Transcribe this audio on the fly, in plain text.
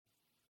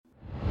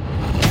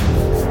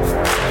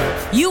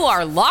You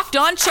are Locked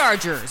On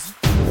Chargers,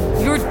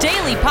 your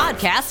daily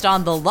podcast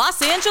on the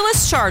Los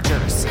Angeles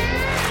Chargers,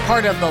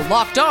 part of the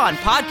Locked On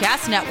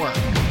Podcast Network,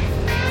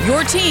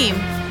 your team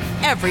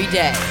every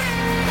day.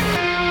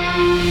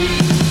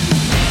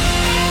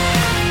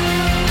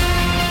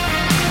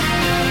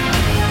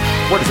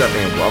 What is up,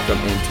 and welcome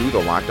into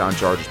the Locked On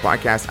Chargers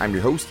podcast. I'm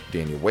your host,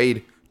 Daniel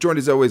Wade, joined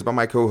as always by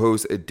my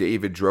co-host,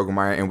 David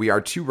Drogemeyer, and we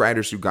are two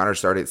writers who got our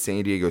start at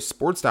San Diego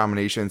Sports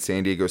Domination,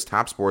 San Diego's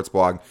top sports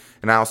blog,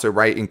 and I also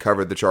write and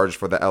cover the Chargers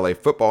for the LA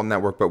Football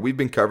Network, but we've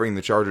been covering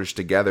the Chargers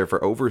together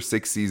for over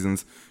 6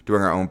 seasons,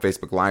 doing our own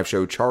Facebook Live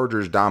show,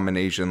 Chargers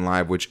Domination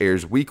Live, which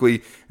airs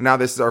weekly, and now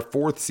this is our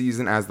 4th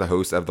season as the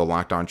host of the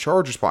Locked On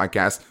Chargers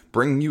podcast,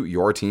 bringing you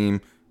your team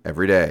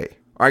every day.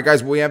 All right,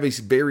 guys, we have a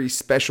very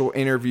special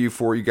interview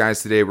for you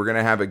guys today. We're going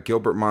to have a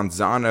Gilbert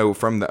Manzano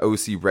from the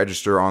OC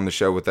Register on the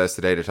show with us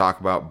today to talk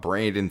about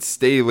Brandon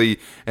Staley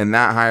and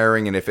that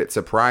hiring and if it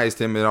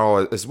surprised him at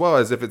all, as well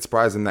as if it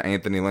surprised him that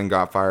Anthony Lynn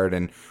got fired.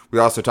 And we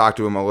also talked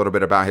to him a little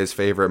bit about his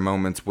favorite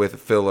moments with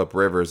Phillip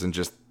Rivers and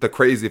just the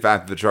crazy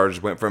fact that the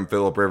Chargers went from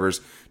Phillip Rivers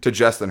to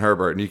Justin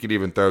Herbert. And you could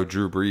even throw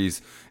Drew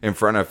Brees in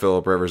front of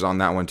Phillip Rivers on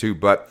that one too.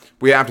 But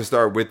we have to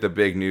start with the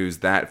big news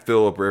that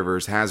Phillip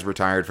Rivers has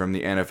retired from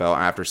the NFL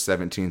after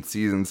 17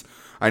 seasons.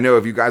 I know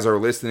if you guys are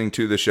listening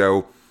to the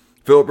show,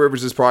 Phillip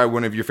Rivers is probably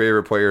one of your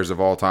favorite players of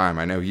all time.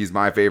 I know he's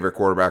my favorite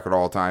quarterback of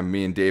all time.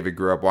 Me and David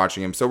grew up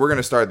watching him. So we're going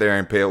to start there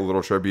and pay a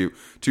little tribute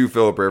to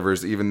Phillip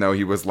Rivers. Even though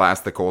he was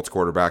last the Colts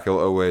quarterback, he'll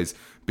always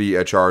be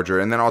a Charger.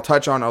 And then I'll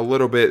touch on a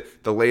little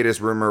bit the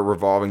latest rumor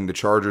revolving the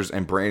Chargers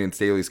and Brandon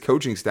Staley's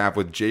coaching staff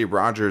with Jay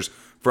Rodgers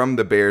from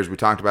the Bears. We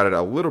talked about it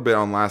a little bit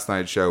on last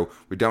night's show.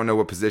 We don't know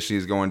what position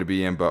he's going to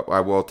be in, but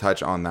I will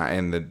touch on that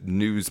in the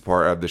news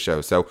part of the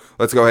show. So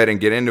let's go ahead and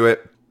get into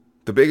it.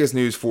 The biggest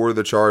news for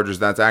the Chargers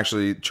that's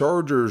actually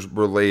Chargers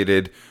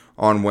related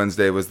on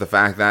Wednesday was the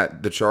fact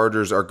that the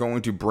Chargers are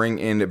going to bring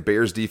in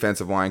Bears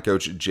defensive line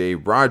coach Jay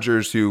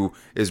Rodgers, who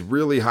is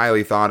really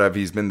highly thought of.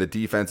 He's been the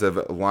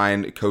defensive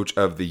line coach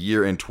of the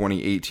year in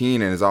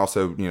 2018 and has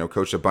also,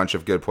 coached a bunch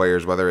of good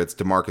players, whether it's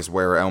DeMarcus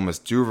Ware or Elmas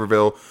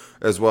Duverville,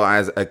 as well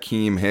as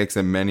Akeem Hicks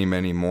and many,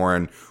 many more.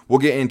 And we'll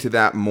get into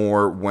that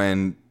more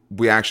when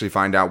we actually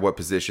find out what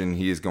position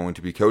he is going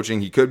to be coaching.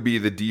 He could be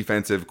the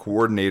defensive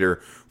coordinator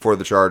for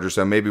the Chargers,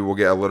 so maybe we'll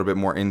get a little bit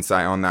more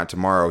insight on that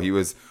tomorrow. He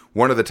was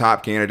one of the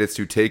top candidates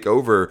to take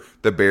over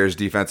the Bears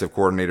defensive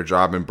coordinator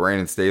job, and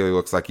Brandon Staley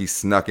looks like he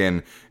snuck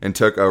in and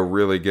took a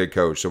really good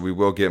coach, so we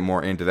will get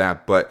more into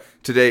that. But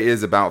today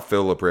is about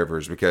Phillip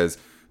Rivers, because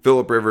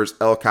Phillip Rivers,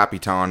 El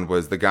Capitan,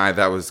 was the guy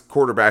that was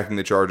quarterbacking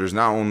the Chargers,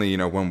 not only,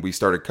 when we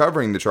started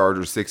covering the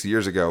Chargers 6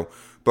 years ago,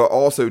 but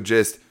also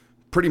just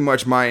pretty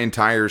much my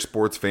entire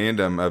sports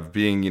fandom of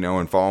being,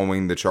 and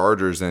following the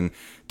Chargers. And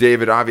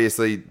David,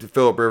 obviously,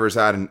 Phillip Rivers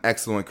had an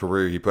excellent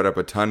career. He put up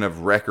a ton of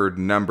record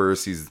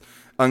numbers. He's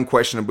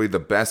unquestionably the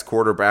best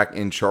quarterback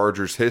in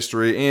Chargers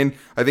history. And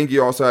I think he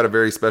also had a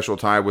very special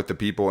tie with the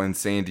people in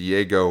San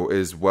Diego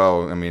as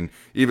well. I mean,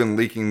 even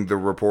leaking the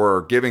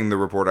report, or giving the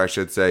report, I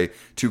should say,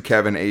 to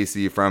Kevin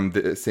Acee from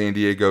the San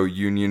Diego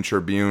Union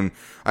Tribune.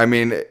 I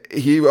mean,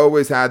 he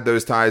always had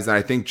those ties, and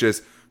I think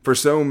just for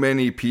so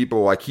many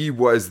people, like, he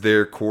was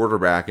their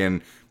quarterback.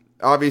 And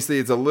obviously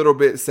it's a little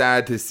bit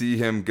sad to see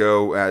him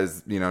go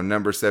as,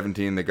 number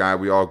 17, the guy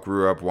we all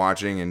grew up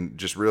watching and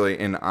just really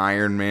an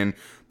Iron Man.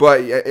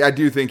 But I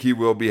do think he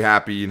will be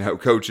happy,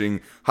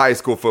 coaching high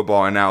school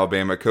football in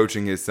Alabama,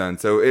 coaching his son.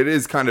 So it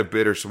is kind of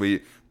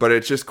bittersweet, but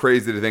it's just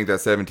crazy to think that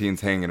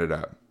 17's hanging it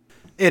up.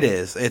 It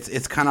is.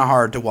 It's kind of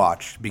hard to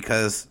watch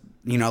because,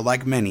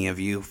 like many of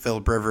you,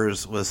 Phillip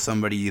Rivers was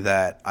somebody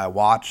that I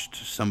watched,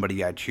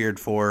 somebody I cheered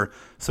for,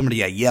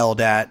 somebody I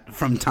yelled at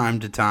from time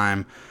to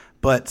time,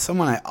 but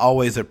someone I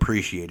always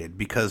appreciated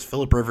because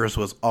Phillip Rivers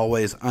was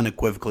always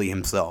unequivocally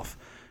himself.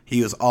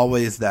 He was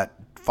always that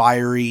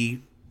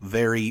fiery,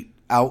 very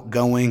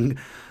outgoing,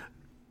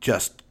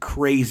 just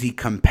crazy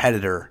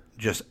competitor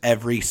just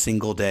every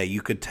single day.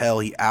 You could tell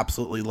he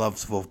absolutely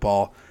loves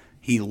football.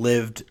 He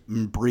lived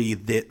and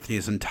breathed it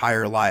his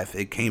entire life.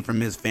 It came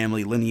from his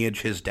family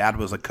lineage. His dad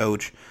was a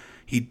coach.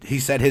 He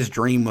said his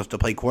dream was to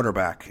play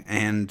quarterback.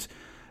 And,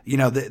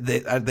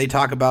 they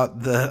talk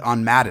about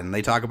on Madden,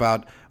 they talk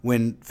about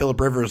when Phillip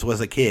Rivers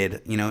was a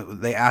kid,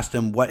 they asked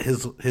him what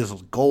his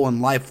goal in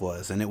life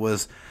was. And it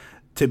was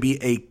to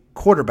be a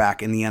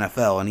quarterback in the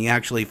NFL. And he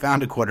actually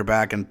found a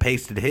quarterback and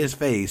pasted his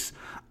face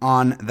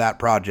on that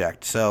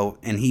project.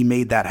 And he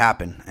made that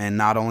happen. And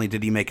not only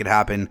did he make it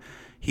happen,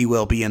 he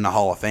will be in the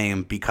Hall of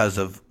Fame because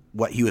of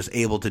what he was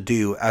able to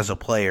do as a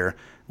player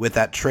with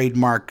that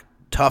trademark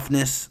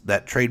toughness,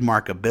 that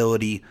trademark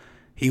ability.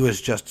 He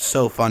was just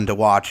so fun to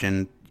watch.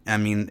 And I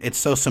mean, it's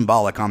so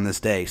symbolic on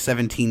this day.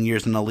 17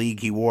 years in the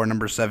league, he wore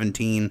number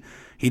 17.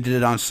 He did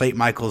it on St.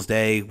 Michael's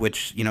Day,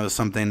 which, is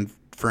something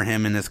for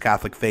him in his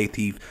Catholic faith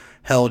he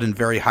held in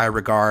very high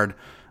regard.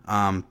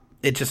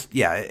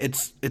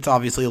 It's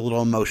obviously a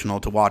little emotional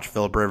to watch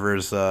Phillip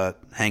Rivers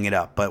hang it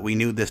up, but we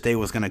knew this day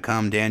was going to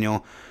come,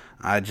 Daniel.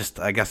 I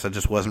guess I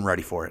just wasn't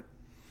ready for it.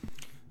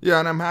 Yeah,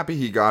 and I'm happy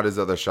he got his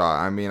other shot.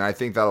 I mean, I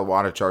think that a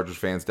lot of Chargers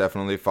fans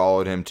definitely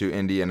followed him to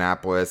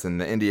Indianapolis, and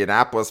the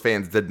Indianapolis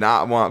fans did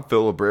not want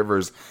Phillip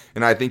Rivers,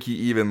 and I think he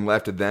even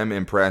left them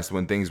impressed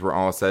when things were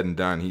all said and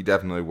done. He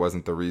definitely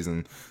wasn't the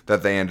reason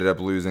that they ended up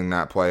losing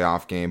that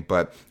playoff game,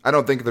 but I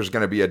don't think there's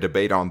going to be a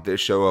debate on this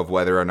show of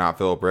whether or not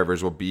Phillip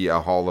Rivers will be a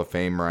Hall of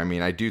Famer. I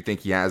mean, I do think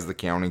he has the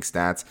counting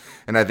stats,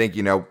 and I think,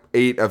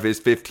 8 of his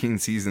 15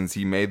 seasons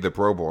he made the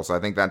Pro Bowl, so I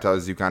think that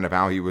tells you kind of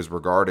how he was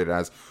regarded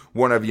as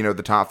one of,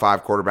 the top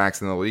 5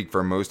 quarterbacks in the league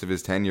for most of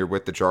his tenure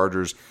with the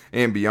Chargers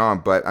and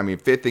beyond. But,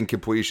 5th in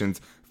completions,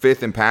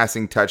 5th in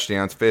passing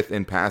touchdowns, 5th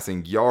in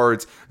passing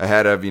yards,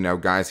 ahead of,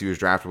 guys he was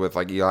drafted with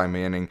like Eli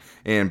Manning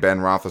and Ben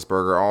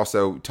Roethlisberger.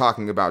 Also,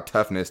 talking about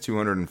toughness,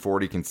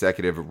 240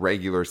 consecutive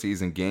regular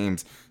season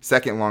games,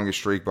 second longest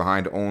streak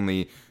behind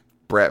only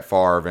Brett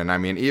Favre.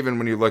 And, even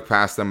when you look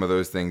past some of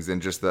those things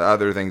and just the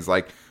other things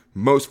like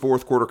most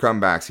fourth quarter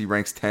comebacks, he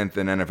ranks 10th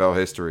in NFL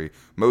history.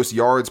 Most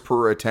yards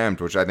per attempt,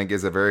 which I think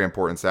is a very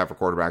important stat for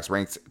quarterbacks,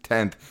 ranks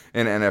 10th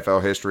in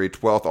NFL history,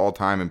 12th all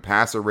time in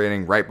passer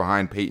rating, right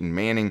behind Peyton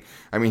Manning.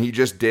 He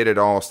just did it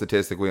all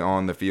statistically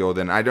on the field,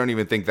 and I don't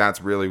even think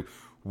that's really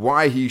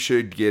why he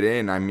should get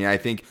in. I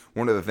think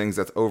one of the things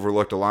that's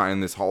overlooked a lot in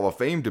this Hall of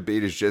Fame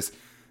debate is just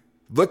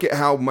look at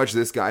how much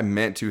this guy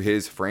meant to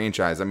his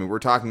franchise. We're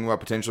talking about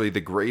potentially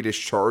the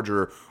greatest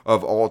Charger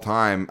of all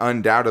time,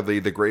 undoubtedly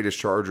the greatest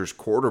Chargers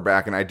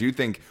quarterback, and I do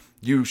think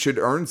you should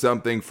earn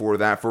something for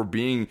that, for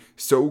being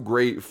so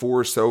great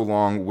for so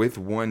long with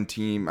one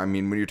team.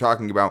 When you're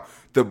talking about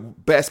the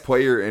best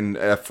player in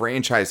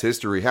franchise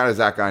history, how does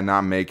that guy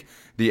not make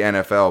the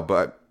NFL?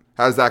 But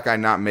how does that guy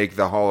not make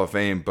the Hall of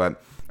Fame? But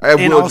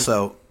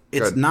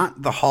it's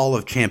not the Hall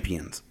of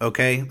Champions,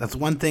 okay? That's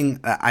one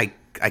thing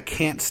I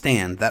can't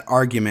stand, that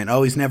argument.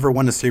 Oh, he's never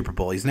won a Super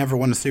Bowl. He's never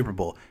won a Super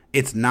Bowl.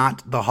 It's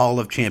not the Hall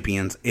of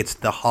Champions. It's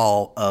the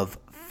Hall of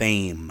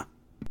Fame.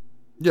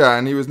 Yeah,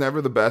 and he was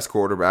never the best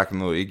quarterback in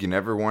the league. He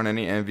never won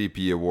any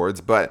MVP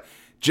awards, but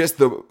just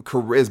the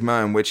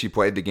charisma in which he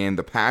played the game,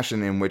 the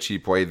passion in which he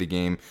played the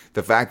game,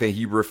 the fact that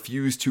he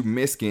refused to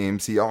miss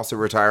games. He also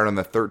retired on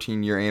the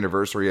 13-year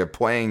anniversary of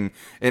playing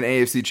an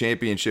AFC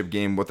Championship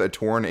game with a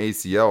torn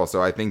ACL.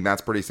 So I think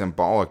that's pretty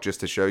symbolic just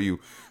to show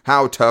you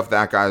how tough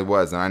that guy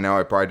was. And I know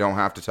I probably don't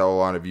have to tell a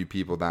lot of you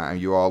people that,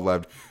 and you all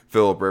loved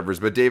Phillip Rivers.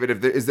 But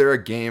David, is there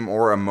a game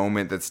or a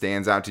moment that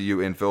stands out to you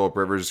in Phillip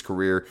Rivers'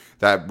 career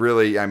that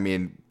really,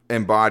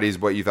 embodies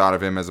what you thought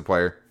of him as a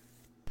player?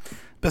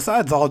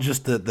 Besides all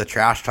just the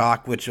trash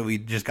talk, which we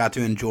just got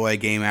to enjoy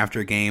game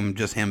after game,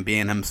 just him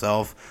being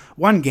himself.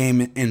 One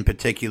game in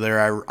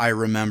particular I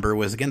remember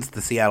was against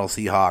the Seattle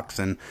Seahawks,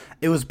 and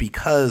it was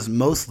because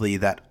mostly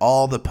that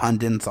all the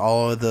pundits,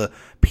 all of the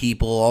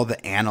people, all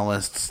the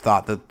analysts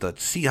thought that the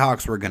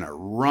Seahawks were going to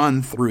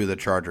run through the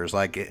Chargers.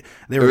 Like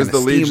they were going to steamroll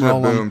them. It was the Legion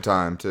of Boom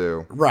time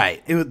too.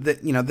 Right. It was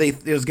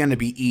it was going to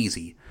be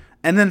easy.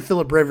 And then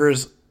Phillip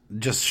Rivers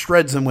just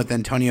shreds him with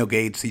Antonio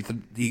Gates.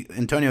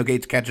 Antonio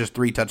Gates catches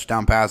 3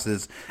 touchdown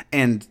passes,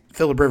 and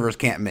Phillip Rivers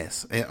can't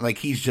miss.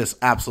 He's just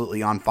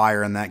absolutely on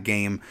fire in that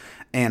game,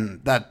 and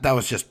that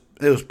was it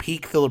was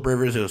peak Phillip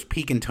Rivers. It was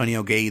peak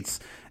Antonio Gates.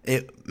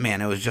 It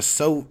was just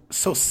so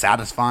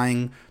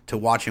satisfying to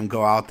watch him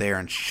go out there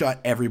and shut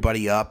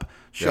everybody up,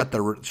 shut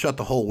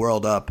the whole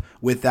world up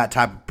with that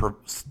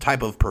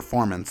type of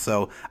performance.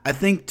 So I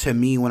think, to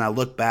me, when I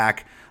look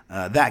back,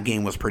 that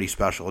game was pretty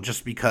special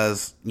just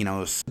because, it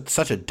was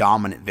such a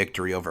dominant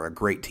victory over a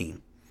great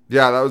team.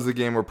 Yeah, that was the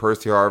game where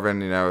Percy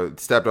Harvin,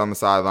 stepped on the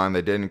sideline.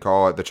 They didn't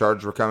call it. The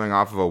Chargers were coming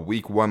off of a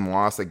Week 1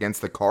 loss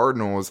against the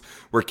Cardinals,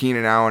 where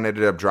Keenan Allen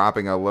ended up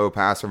dropping a low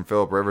pass from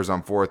Phillip Rivers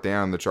on 4th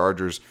down. The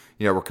Chargers,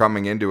 were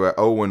coming into a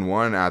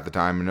 0-1 at the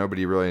time, and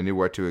nobody really knew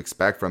what to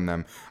expect from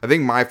them. I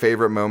think my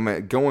favorite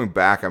moment, going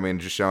back,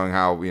 just showing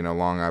how,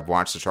 long I've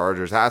watched the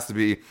Chargers, has to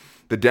be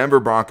the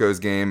Denver Broncos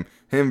game,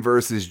 him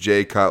versus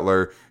Jay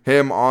Cutler,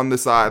 him on the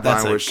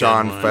sideline with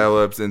Sean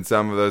Phillips and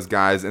some of those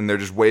guys, and they're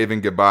just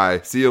waving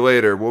goodbye. See you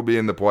later. We'll be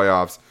in the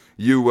playoffs.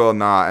 You will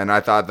not. And I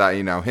thought that,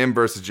 him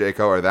versus Jay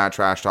Cutler, that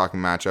trash-talking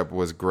matchup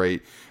was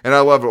great. And I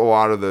loved a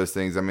lot of those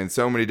things.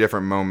 So many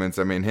different moments.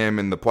 Him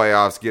in the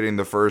playoffs, getting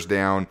the first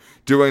down,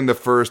 doing the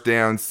first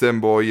down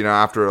symbol,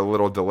 after a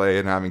little delay,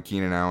 and having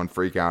Keenan Allen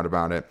freak out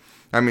about it.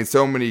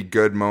 So many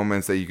good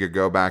moments that you could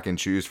go back and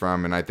choose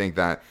from, and I think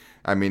that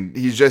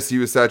he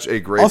was such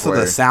a great also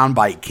player. The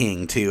soundbite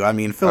king too.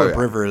 Phillip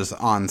Rivers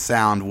on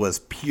sound was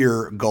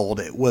pure gold.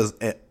 It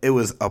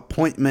was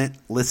appointment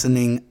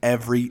listening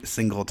every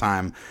single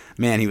time.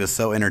 Man, he was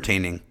so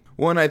entertaining.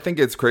 Well, and I think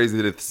it's crazy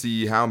to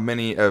see how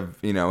many of,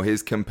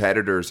 his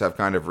competitors have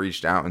kind of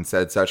reached out and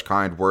said such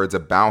kind words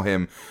about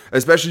him,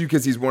 especially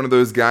because he's one of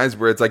those guys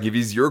where it's like, if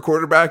he's your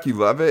quarterback, you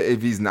love it.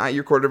 If he's not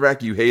your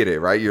quarterback, you hate it,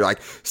 right? You're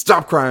like,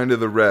 stop crying to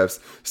the refs,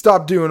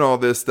 stop doing all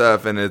this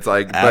stuff. And it's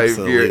like,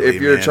 if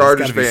you're a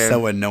Chargers fan,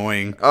 so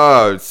annoying.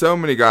 Oh, so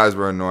many guys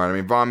were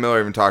annoying. Von Miller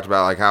even talked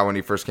about how when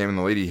he first came in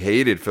the league, he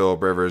hated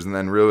Phillip Rivers and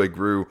then really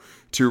grew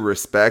to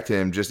respect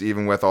him, just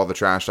even with all the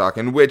trash talk,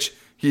 in which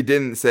he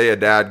didn't say a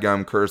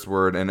dadgum curse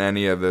word in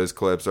any of those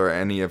clips or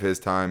any of his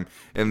time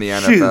in the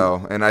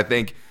NFL. And I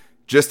think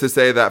just to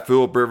say that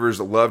Philip Rivers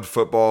loved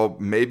football,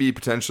 maybe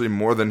potentially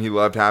more than he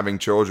loved having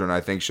children, I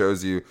think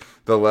shows you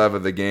the love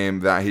of the game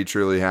that he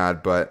truly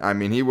had. But, I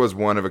mean, he was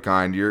one of a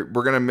kind. We're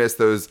going to miss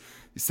those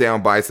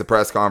sound bites, the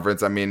press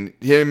conference. I mean,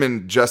 him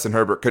and Justin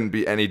Herbert couldn't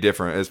be any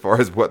different as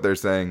far as what they're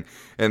saying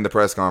in the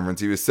press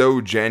conference. He was so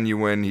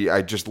genuine.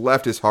 I just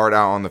left his heart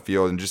out on the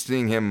field, and just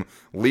seeing him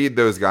lead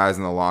those guys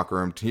in the locker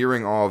room,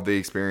 hearing all of the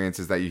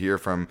experiences that you hear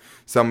from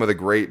some of the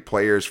great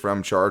players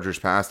from Chargers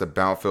past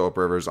about Philip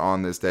Rivers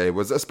on this day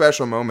was a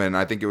special moment. And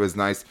I think it was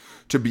nice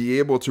to be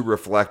able to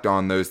reflect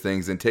on those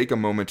things and take a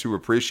moment to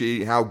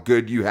appreciate how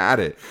good you had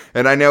it.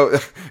 And I know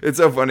it's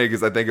so funny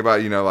because I think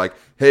about, like,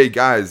 hey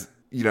guys,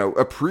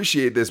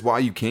 appreciate this while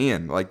you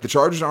can. Like, the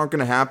Chargers aren't going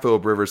to have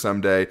Philip Rivers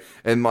someday,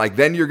 and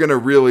then you're going to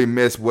really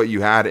miss what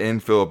you had in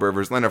Philip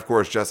Rivers. Then, of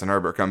course, Justin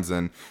Herbert comes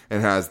in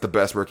and has the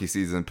best rookie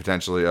season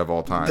potentially of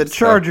all time. The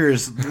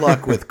Chargers'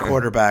 luck with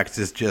quarterbacks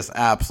is just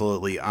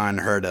absolutely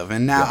unheard of.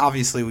 And now,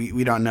 obviously,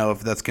 we don't know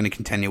if that's going to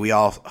continue. We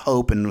all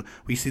hope and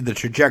we see the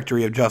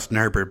trajectory of Justin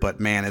Herbert, but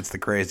man, it's the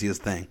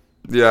craziest thing.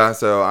 Yeah,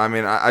 so, I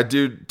mean, I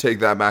do take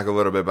that back a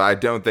little bit, but I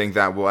don't think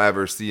that we'll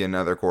ever see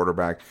another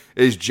quarterback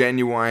as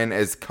genuine,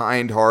 as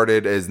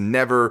kind-hearted, as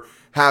never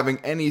having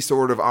any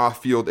sort of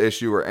off-field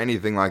issue or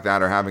anything like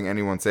that, or having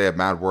anyone say a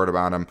bad word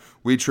about him.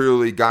 We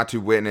truly got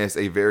to witness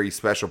a very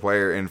special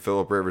player in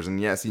Philip Rivers,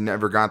 and yes, he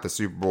never got the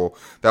Super Bowl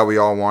that we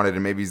all wanted,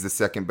 and maybe he's the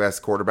second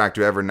best quarterback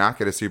to ever not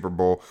get a Super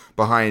Bowl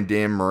behind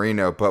Dan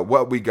Marino, but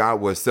what we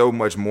got was so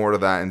much more to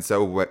that in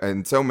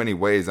so many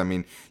ways. I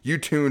mean, you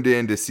tuned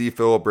in to see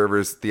Philip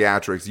Rivers'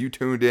 theatrics. You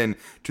tuned in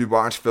to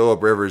watch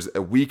Philip Rivers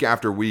week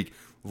after week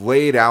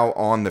laid out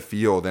on the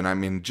field. And I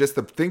mean, just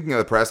thinking of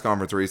the press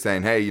conference where he's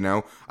saying, hey,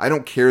 I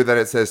don't care that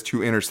it says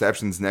 2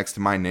 interceptions next to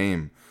my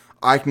name.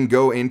 I can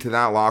go into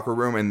that locker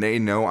room and they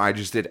know I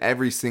just did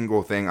every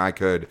single thing I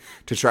could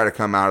to try to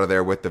come out of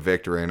there with the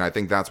victory. And I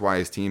think that's why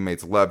his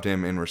teammates loved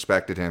him and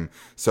respected him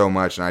so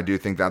much. And I do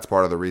think that's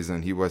part of the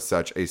reason he was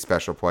such a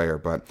special player.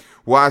 But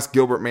we'll ask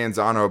Gilbert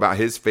Manzano about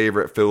his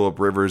favorite Philip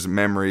Rivers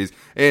memories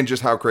and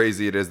just how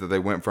crazy it is that they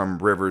went from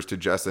Rivers to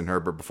Justin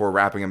Herbert before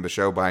wrapping up the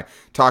show by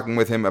talking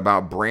with him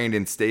about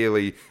Brandon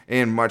Staley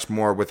and much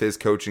more with his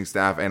coaching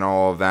staff and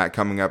all of that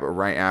coming up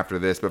right after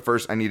this. But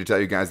first, I need to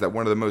tell you guys that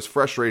one of the most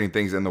frustrating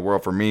things in the world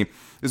for me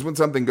is when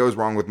something goes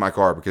wrong with my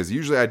car, because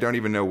usually I don't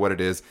even know what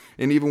it is,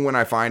 and even when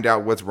I find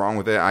out what's wrong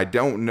with it, I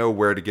don't know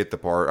where to get the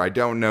part. I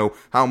don't know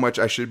how much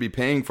I should be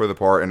paying for the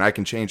part, and I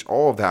can change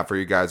all of that for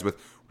you guys with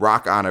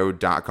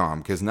rockauto.com,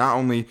 because not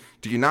only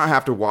do you not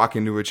have to walk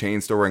into a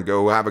chain store and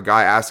go have a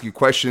guy ask you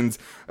questions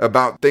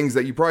about things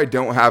that you probably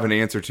don't have an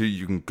answer to.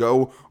 You can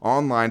go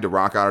online to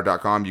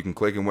rockauto.com. You can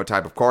click in what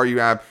type of car you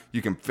have.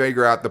 You can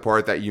figure out the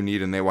part that you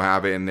need, and they will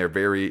have it in their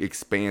very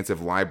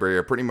expansive library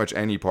of pretty much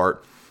any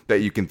part that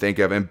you can think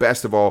of. And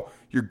best of all,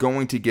 you're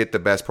going to get the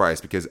best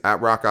price, because at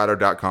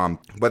rockauto.com,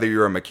 whether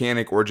you're a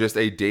mechanic or just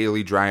a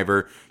daily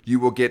driver, you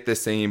will get the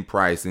same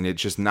price. And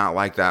it's just not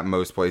like that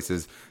most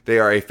places. They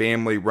are a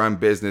family-run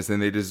business,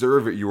 and they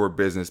deserve your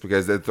business,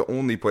 because that's the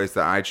only place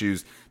that I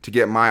choose to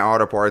get my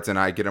auto parts, and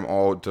I get them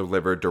all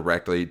delivered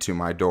directly to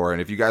my door.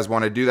 And if you guys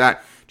want to do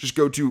that, just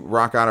go to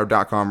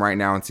rockauto.com right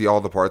now and see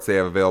all the parts they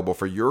have available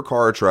for your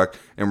car or truck,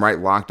 and write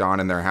Locked On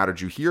in their How Did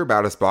You Hear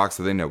About Us box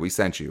so they know we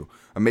sent you.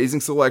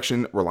 Amazing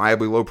selection,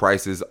 reliably low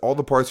prices, all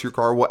the parts your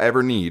car will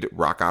ever need,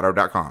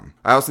 rockauto.com.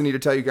 I also need to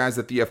tell you guys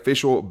that the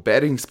official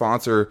betting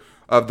sponsor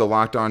of the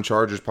Locked On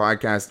Chargers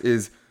podcast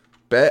is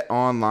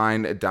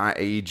betonline.ag.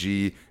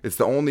 It's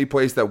the only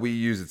place that we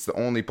use. It's the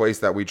only place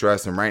that we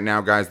trust. And right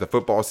now, guys, the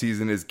football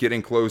season is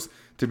getting close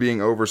to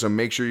being over, so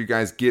make sure you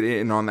guys get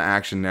in on the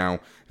action now.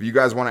 If you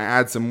guys want to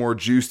add some more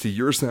juice to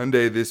your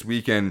Sunday this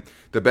weekend,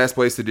 the best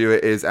place to do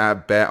it is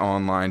at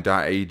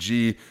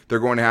betonline.ag. They're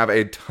going to have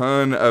a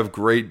ton of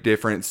great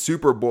different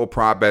Super Bowl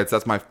prop bets.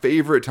 That's my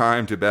favorite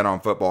time to bet on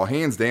football,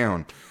 hands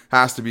down.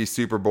 Has to be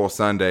Super Bowl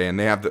Sunday, and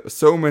they have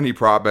so many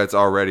prop bets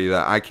already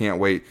that I can't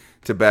wait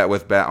to bet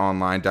with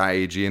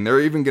betonline.ag, and they're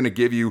even going to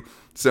give you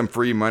some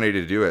free money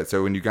to do it.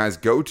 So when you guys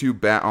go to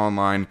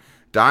betonline.ag,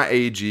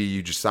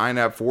 you just sign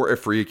up for a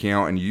free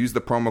account and use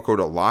the promo code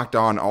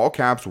LOCKEDON, all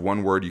caps,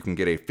 one word. You can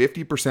get a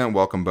 50%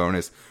 welcome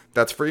bonus.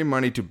 That's free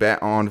money to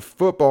bet on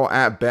football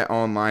at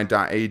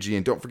betonline.ag,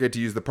 and don't forget to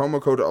use the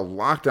promo code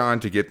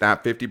LOCKEDON to get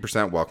that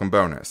 50% welcome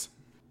bonus.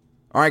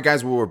 All right,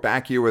 guys, well, we're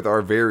back here with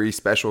our very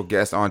special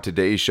guest on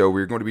today's show.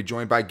 We're going to be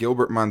joined by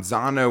Gilbert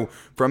Manzano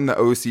from the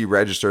OC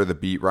Register, the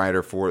beat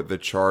writer for the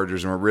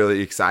Chargers, and we're really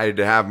excited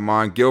to have him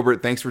on.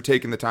 Gilbert, thanks for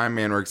taking the time,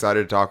 man. We're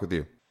excited to talk with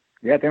you.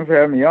 Yeah, thanks for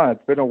having me on.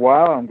 It's been a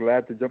while. I'm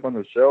glad to jump on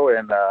the show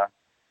and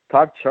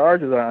talk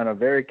Chargers on a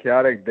very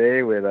chaotic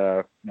day with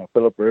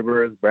Phillip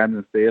Rivers,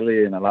 Brandon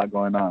Staley, and a lot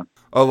going on.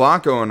 A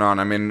lot going on.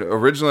 I mean,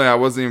 originally I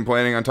wasn't even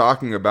planning on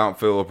talking about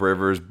Phillip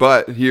Rivers,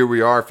 but here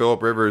we are.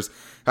 Phillip Rivers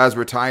has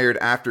retired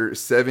after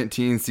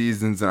 17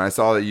 seasons, and I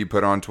saw that you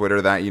put on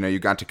Twitter that, you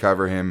got to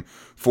cover him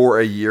for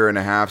a year and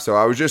a half. So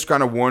I was just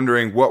kind of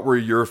wondering, what were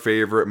your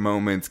favorite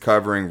moments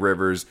covering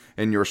Rivers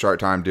in your short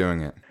time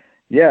doing it?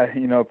 Yeah,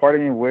 part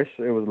of me wish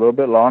it was a little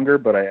bit longer,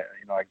 but I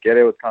get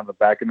it was kind of the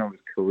back end of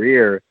his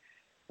career.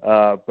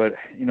 But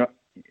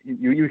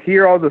you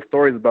hear all the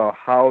stories about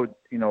how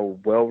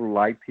well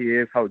liked he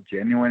is, how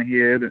genuine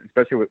he is,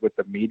 especially with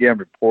the media and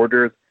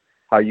reporters.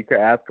 How you could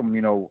ask him,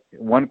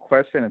 one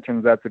question, and it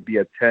turns out to be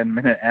a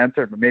 10-minute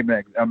answer. But maybe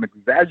I'm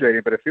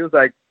exaggerating, but it feels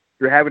like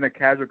you're having a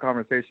casual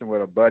conversation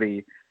with a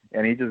buddy,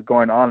 and he's just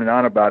going on and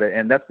on about it.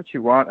 And that's what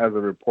you want as a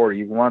reporter.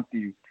 You want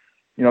these,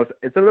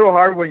 it's a little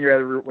hard when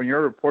you're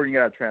reporting. You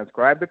got to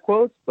transcribe the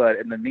quotes, but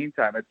in the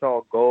meantime, it's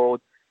all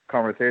gold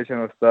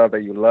conversational stuff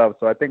that you love.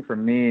 So I think for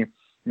me,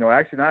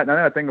 actually, now that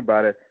I think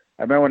about it,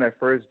 I remember when I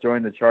first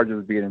joined the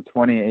Chargers beat in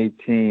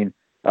 2018.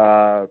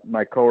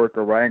 My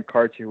coworker Ryan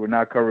Karchi, who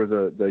now covers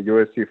the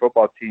USC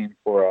football team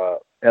for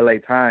LA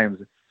Times,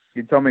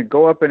 he told me,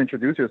 go up and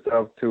introduce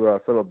yourself to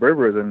Phillip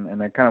Rivers,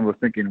 and I kind of was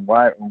thinking,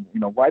 why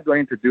do I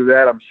need to do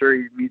that? I'm sure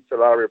he meets a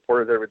lot of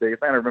reporters every day. He's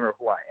not gonna remember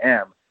who I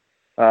am.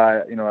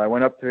 I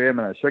went up to him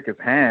and I shook his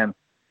hand,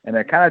 and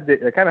it kind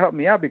of helped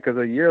me out because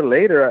a year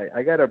later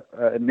I got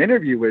an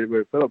interview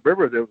with Phillip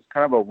Rivers. It was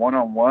kind of a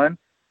one-on-one.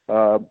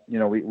 I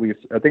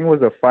think it was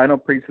the final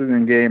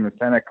preseason game in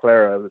Santa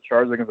Clara, the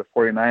Chargers against the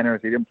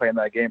 49ers. He didn't play in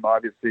that game,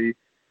 obviously,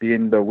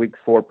 being the Week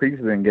 4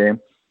 preseason game.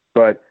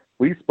 But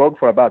we spoke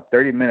for about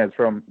 30 minutes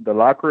from the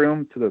locker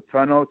room to the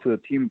tunnel to the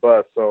team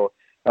bus. So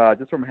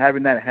just from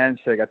having that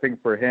handshake, I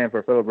think for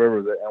Phillip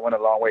Rivers, it went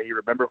a long way. He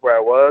remembered who I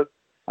was.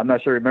 I'm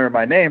not sure he remembered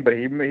my name, but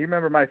he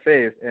remembered my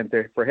face. And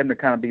for him to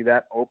kind of be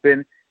that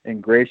open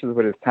and gracious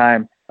with his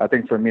time, I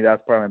think for me,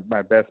 that's probably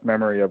my best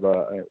memory of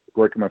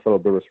working with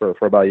Phillip Rivers for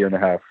about a year and a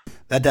half.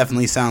 That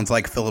definitely sounds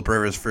like Phillip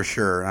Rivers for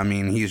sure. I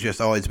mean, he's just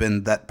always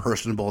been that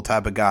personable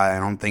type of guy. I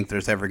don't think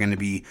there's ever going to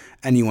be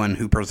anyone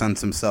who presents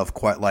himself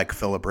quite like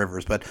Phillip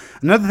Rivers. But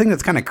another thing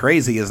that's kind of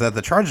crazy is that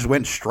the Chargers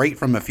went straight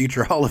from a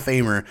future Hall of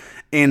Famer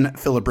in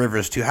Phillip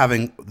Rivers to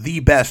having the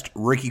best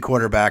rookie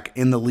quarterback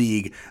in the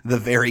league the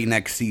very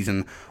next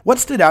season. What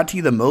stood out to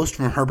you the most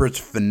from Herbert's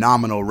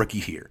phenomenal rookie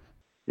year?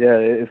 Yeah,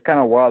 it's kind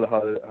of wild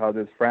how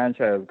this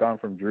franchise has gone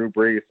from Drew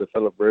Brees to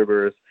Phillip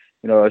Rivers.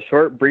 A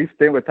short, brief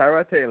stint with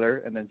Tyrod Taylor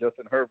and then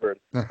Justin Herbert.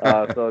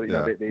 So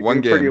they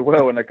do pretty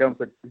well when it comes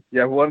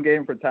to one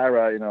game for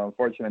Tyrod.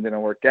 Unfortunately, it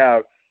didn't work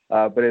out.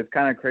 But it's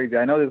kind of crazy.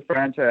 I know this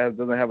franchise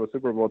doesn't have a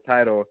Super Bowl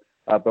title,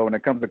 but when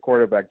it comes to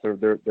quarterbacks,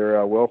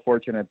 they're well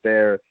fortunate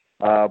there.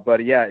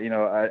 But yeah,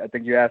 I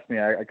think you asked me.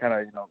 I kind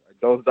of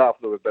dozed off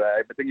a little bit, but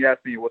I think you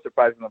asked me what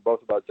surprised me the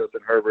most about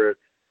Justin Herbert,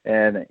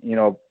 and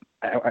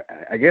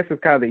I guess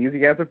it's kind of the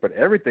easy answer, but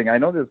everything. I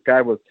know this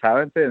guy was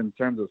talented in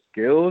terms of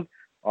skills,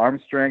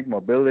 arm strength,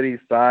 mobility,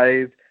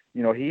 size.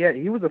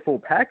 He was a full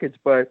package,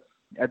 but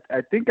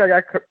I think I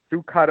got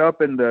too caught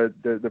up in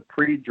the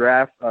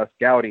pre-draft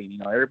scouting.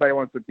 Everybody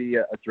wants to be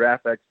a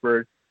draft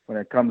expert when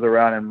it comes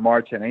around in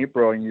March and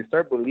April, and you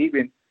start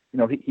believing,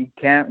 he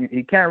can't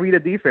read a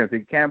defense,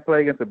 he can't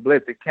play against a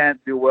blitz, he can't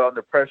do well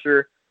under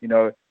pressure.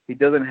 He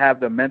doesn't have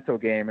the mental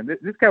game. And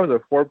this guy was a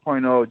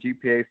 4.0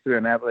 GPA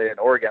student athlete in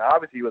Oregon.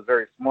 Obviously, he was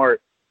very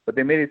smart, but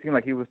they made it seem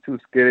like he was too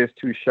skittish,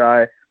 too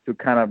shy to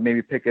kind of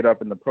maybe pick it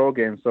up in the pro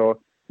game. So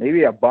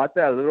maybe I bought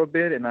that a little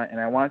bit, and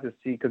I wanted to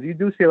see, because you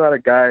do see a lot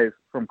of guys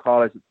from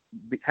college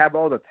have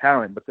all the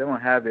talent, but they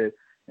don't have it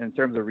in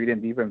terms of reading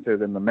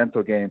defenses and the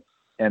mental game.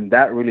 And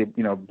that really,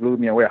 blew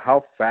me away,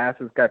 how fast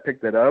this guy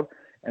picked it up.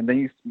 And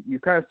then you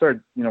kind of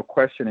start,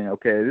 questioning,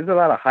 okay, there's a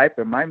lot of hype.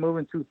 Am I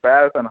moving too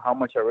fast on how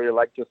much I really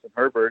like Justin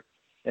Herbert?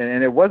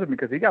 And it wasn't,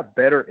 because he got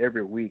better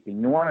every week.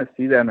 And you want to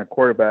see that in a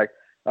quarterback.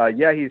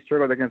 He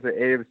struggled against the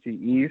AFC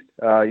East,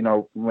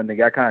 when they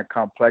got kind of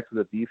complex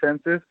with the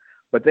defenses.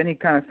 But then he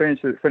kind of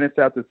finished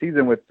out the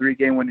season with 3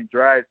 game-winning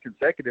drives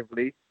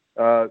consecutively,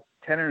 10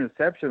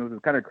 interceptions, which is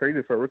kind of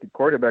crazy for a rookie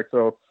quarterback.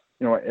 So,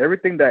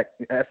 everything that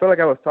I felt like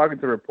I was talking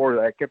to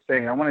reporters, I kept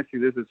saying, I want to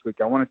see this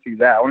week. I want to see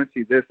that. I want to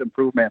see this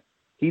improvement.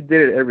 He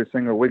did it every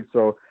single week.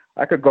 So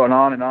I could go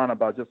on and on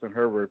about Justin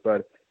Herbert,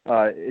 but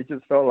it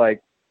just felt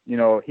like,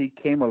 he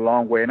came a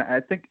long way. And I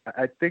think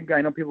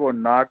I know people will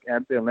knock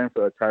Anthony Lynn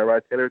for the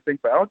Tyrod Taylor thing,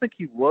 but I don't think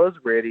he was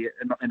ready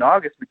in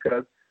August,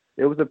 because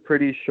it was a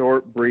pretty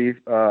short, brief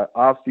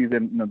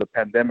offseason, the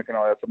pandemic and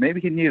all that. So maybe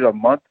he needed a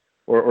month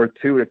or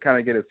 2 to kind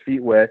of get his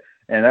feet wet.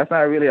 And that's not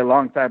really a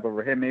long time, but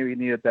for him, maybe he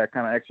needed that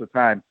kind of extra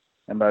time.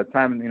 And by the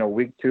time,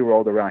 week 2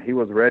 rolled around, he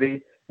was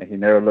ready, and he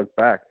never looked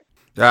back.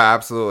 Yeah,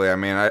 absolutely. I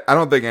mean, I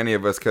don't think any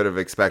of us could have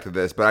expected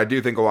this, but I do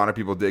think a lot of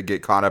people did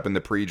get caught up in the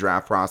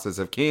pre-draft process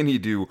of can he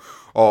do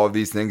all of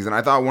these things. And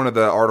I thought one of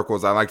the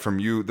articles I liked from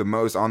you the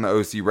most on the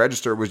OC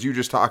Register was you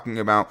just talking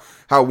about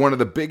how one of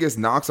the biggest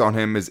knocks on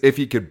him is if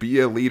he could be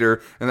a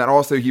leader and that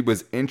also he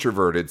was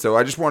introverted. So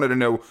I just wanted to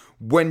know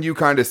when you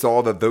kind of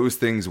saw that those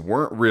things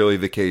weren't really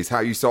the case, how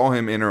you saw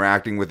him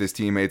interacting with his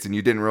teammates and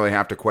you didn't really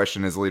have to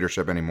question his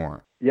leadership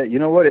anymore. Yeah, you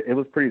know what? It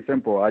was pretty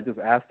simple. I just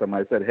asked him.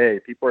 I said, hey,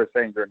 people are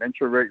saying you're an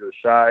introvert, you're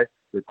shy,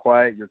 you're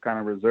quiet, you're kind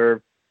of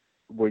reserved.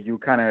 Will you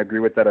kind of agree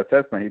with that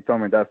assessment? He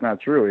told me that's not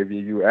true. If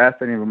you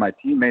ask any of my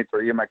teammates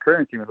or even my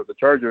current teammates with the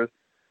Chargers,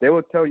 they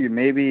will tell you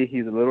maybe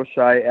he's a little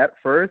shy at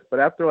first, but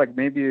after like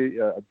maybe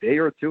a day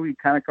or two, he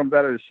kind of comes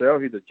out of the shell.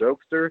 He's a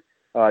jokester.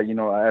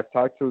 I've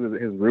talked to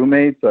his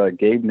roommates,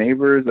 Gabe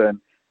Neighbors, and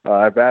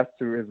I've asked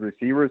to his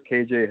receivers,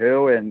 KJ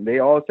Hill, and they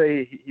all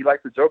say he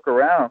likes to joke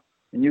around.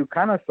 And you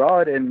kind of saw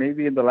it, and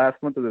maybe in the last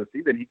month of the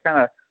season, he kind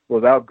of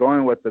was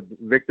outgoing with the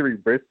victory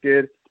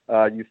brisket.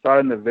 You saw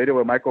it in the video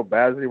with Michael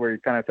Basley where he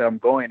kind of said, I'm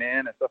going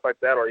in and stuff like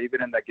that, or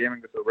even in that game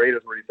against the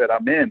Raiders where he said,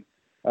 I'm in.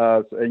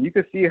 And you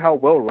could see how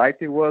well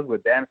liked he was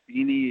with Dan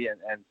Feeney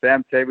and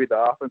Sam Tebby, the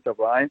offensive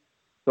line.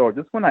 So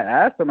just when I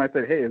asked him, I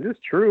said, hey, is this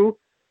true?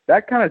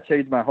 That kind of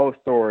changed my whole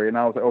story. And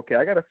I was like, okay,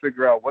 I got to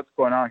figure out what's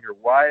going on here.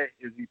 Why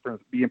is he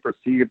being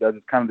perceived as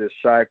kind of this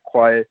shy,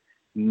 quiet,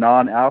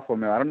 non-alpha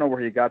male? I don't know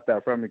where he got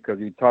that from because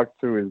he talked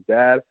to his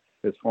dad,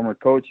 his former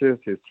coaches,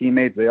 his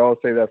teammates. They all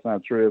say that's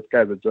not true. This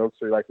guy's a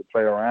jokester. He likes to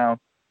play around.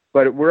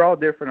 But we're all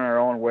different in our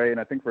own way. And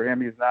I think for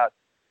him, he's not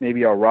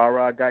maybe a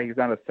rah-rah guy. He's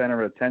not a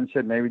center of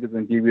attention. Maybe he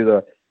doesn't give you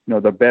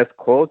the best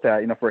quotes.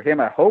 For him,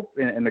 I hope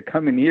in the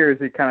coming years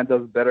he kind of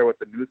does better with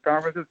the news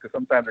conferences because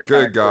sometimes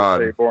they're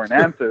kind of boring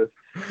answers.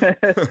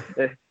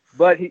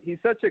 But he's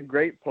such a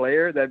great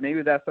player that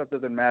maybe that stuff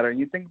doesn't matter. And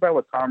you think about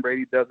what Tom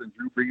Brady does and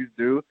Drew Brees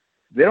do,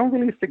 they don't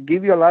really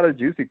give you a lot of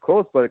juicy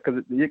quotes, but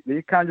because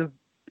they kind of just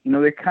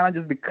they kind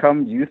of just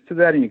become used to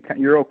that, and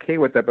you're okay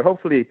with that. But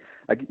hopefully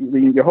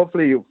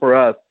for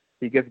us,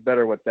 he gets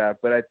better with that.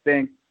 But I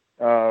think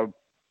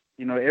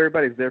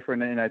everybody's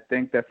different, and I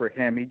think that for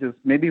him, he just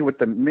maybe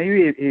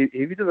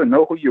if he doesn't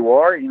know who you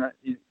are, he's not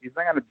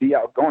going to be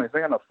outgoing. He's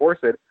not going to force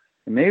it.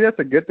 And maybe that's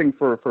a good thing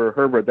for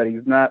Herbert, that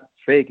he's not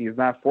fake. He's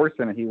not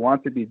forcing it. He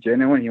wants to be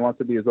genuine. He wants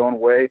to be his own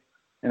way.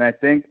 And I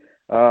think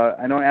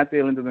I know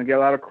Anthony Lynn doesn't get a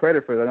lot of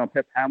credit for that. I know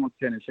Pep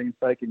Hamilton and Shane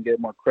Steichen get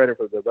more credit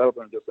for the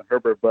development of Justin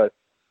Herbert. But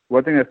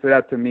one thing that stood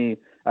out to me,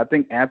 I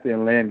think Anthony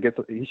Lynn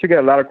he should get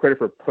a lot of credit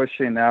for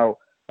pushing out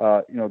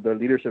the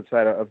leadership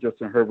side of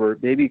Justin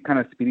Herbert, maybe kind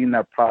of speeding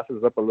that process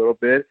up a little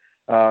bit.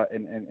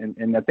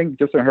 And I think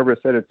Justin Herbert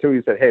said it too.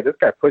 He said, hey, this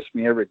guy pushed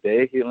me every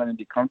day. He let me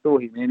be comfortable.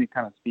 He made me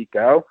kind of speak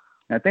out.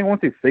 And I think once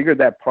he figured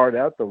that part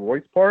out, the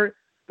voice part,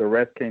 the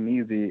rest came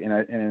easy. And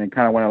it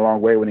kind of went a long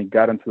way when he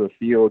got into the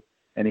field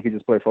and he could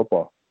just play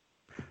football.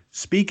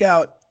 Speak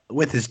out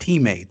with his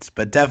teammates,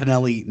 but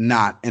definitely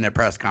not in a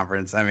press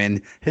conference. I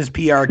mean, his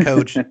PR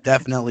coach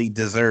definitely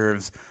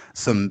deserves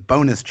some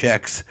bonus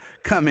checks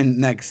coming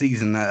next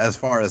season as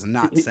far as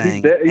not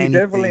saying he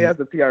definitely has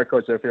a PR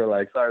coach, I feel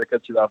like. Sorry to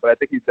cut you off, but I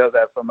think he does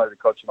have somebody to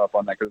coach him up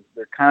on that because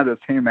they're kind of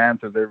the same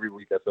answers every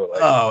week, I feel like.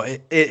 Oh,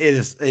 it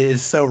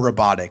is so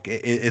robotic.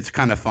 It's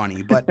kind of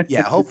funny. But,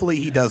 yeah, hopefully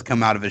he does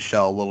come out of his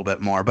shell a little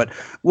bit more. But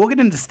we'll get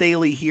into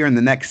Staley here in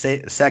the next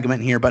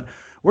segment here. But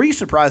were you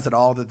surprised at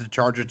all that the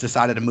Chargers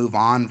decided to move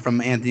on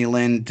from Anthony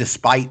Lynn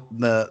despite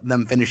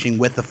them finishing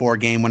with the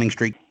 4-game winning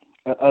streak?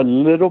 A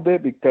little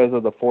bit because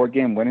of the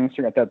 4-game winning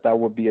streak. I thought that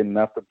would be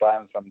enough to buy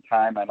him some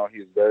time. I know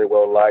he's very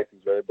well liked.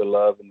 He's very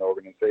beloved in the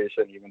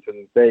organization, even to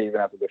this day, even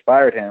after they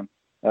fired him,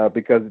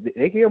 because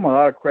they gave him a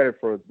lot of credit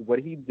for what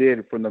he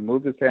did from the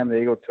move to San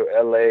Diego to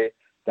LA.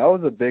 That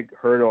was a big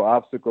hurdle,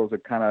 obstacle to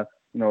kind of,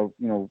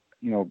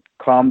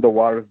 calm the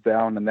waters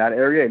down in that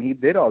area. And he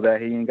did all that.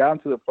 He got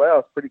into the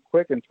playoffs pretty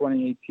quick in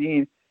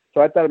 2018.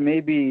 So I thought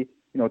maybe,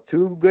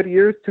 2 good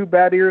years, 2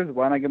 bad years.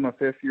 Why not give him a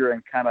 5th year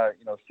and kind of,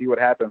 see what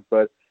happens?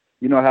 But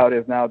you know how it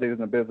is nowadays in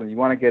the business. You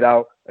want to get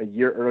out a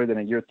year earlier than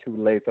a year too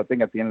late. So I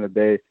think at the end of the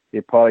day,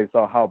 they probably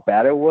saw how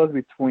bad it was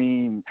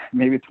between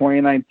maybe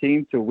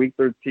 2019 to week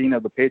 13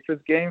 of the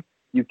Patriots game.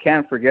 You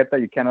can't forget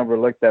that. You can't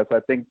overlook that. So I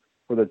think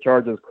for the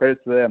Chargers,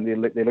 credit to them, they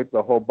looked at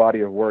the whole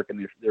body of work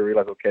and they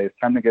realized, okay, it's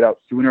time to get out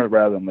sooner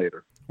rather than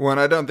later. Well, and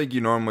I don't think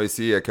you normally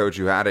see a coach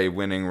who had a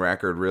winning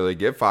record really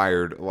get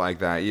fired like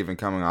that, even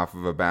coming off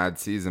of a bad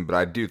season. But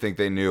I do think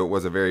they knew it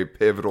was a very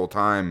pivotal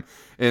time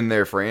in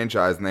their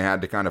franchise, and they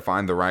had to kind of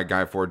find the right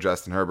guy for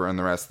Justin Herbert and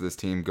the rest of this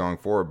team going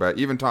forward. But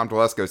even Tom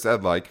Telesco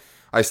said,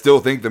 I still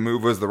think the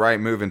move was the right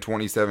move in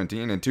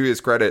 2017. And to his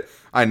credit,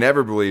 I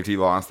never believed he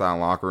lost that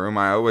locker room.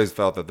 I always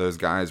felt that those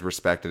guys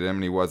respected him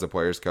and he was a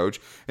player's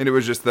coach. And it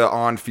was just the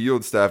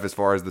on-field stuff as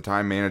far as the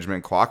time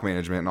management, clock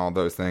management, and all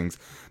those things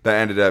that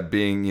ended up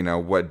being,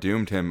 what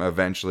doomed him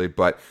eventually.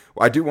 But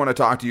I do want to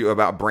talk to you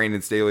about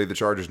Brandon Staley, the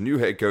Chargers' new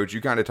head coach.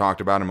 You kind of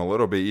talked about him a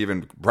little bit,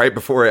 even right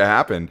before it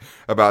happened,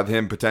 about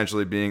him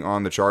potentially being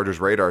on the Chargers'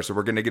 radar. So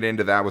we're going to get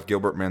into that with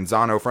Gilbert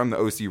Manzano from the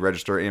OC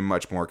Register and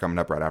much more coming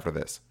up right after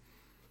this.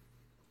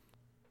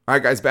 All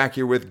right, guys, back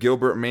here with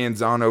Gilbert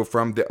Manzano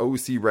from the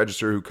OC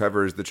Register, who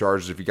covers the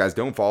Chargers. If you guys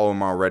don't follow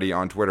him already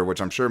on Twitter, which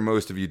I'm sure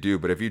most of you do,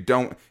 but if you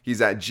don't,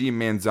 he's at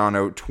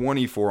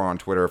GManzano24 on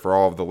Twitter for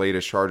all of the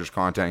latest Chargers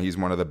content. He's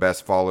one of the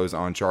best follows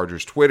on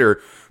Chargers Twitter.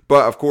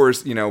 But, of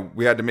course,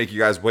 we had to make you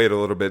guys wait a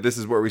little bit. This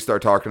is where we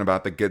start talking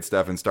about the good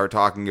stuff and start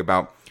talking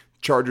about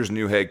Chargers'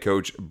 new head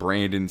coach,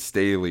 Brandon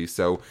Staley.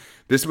 So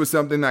this was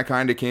something that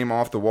kind of came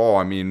off the wall.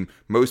 I mean,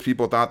 most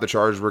people thought the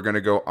Chargers were going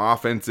to go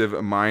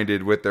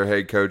offensive-minded with their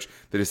head coach.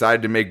 They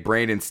decided to make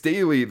Brandon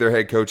Staley their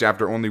head coach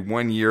after only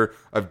 1 year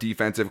of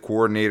defensive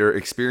coordinator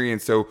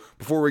experience. So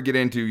before we get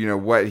into,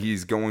 what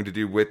he's going to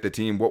do with the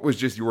team, what was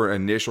just your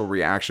initial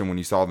reaction when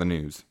you saw the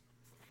news?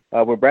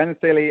 With Brandon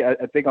Staley, I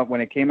think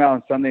when it came out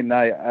on Sunday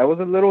night, I was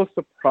a little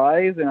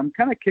surprised, and I'm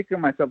kind of kicking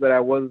myself that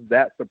I was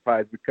that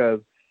surprised because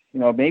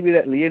maybe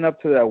that leading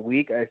up to that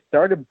week, I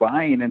started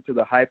buying into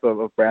the hype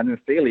of Brandon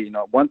Staley.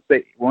 Once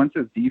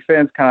his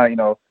defense kind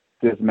of,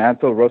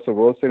 dismantled Russell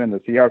Wilson and the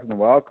Seahawks in the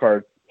wild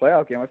card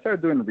playoff game, I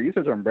started doing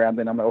research on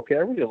Brandon. I'm like, okay, I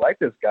really like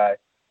this guy.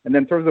 And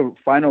then towards the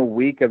final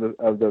week of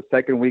the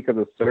second week of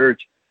the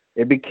search,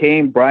 it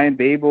became Brian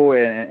Daboll.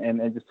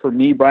 And just for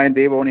me, Brian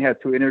Daboll only had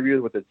 2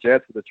 interviews with the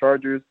Jets, with the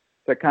Chargers.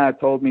 So that kind of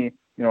told me,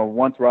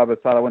 once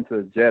Robert Saleh went to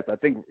the Jets, I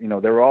think, they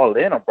were all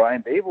in on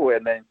Brian Daboll.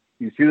 And then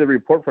you see the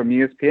report from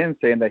ESPN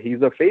saying that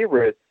he's a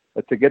favorite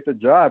to get the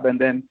job.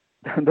 And then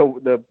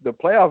the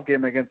playoff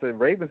game against the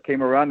Ravens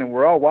came around, and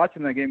we're all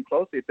watching the game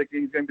closely,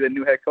 thinking he's going to be the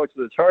new head coach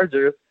of the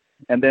Chargers.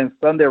 And then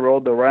Sunday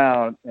rolled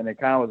around, and it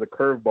kind of was a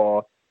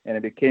curveball, and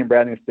it became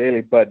Brandon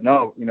Staley. But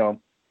no,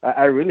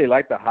 I really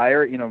like the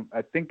hire.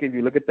 I think if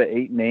you look at the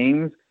 8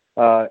 names,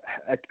 I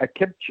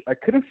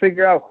couldn't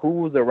figure out who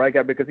was the right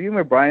guy, because even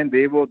with Brian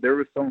Daboll, there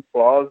were some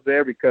flaws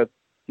there because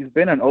he's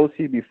been an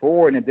OC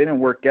before and it didn't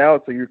work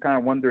out. So you're kind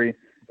of wondering,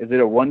 is it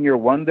a 1-year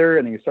wonder?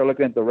 And then you start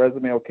looking at the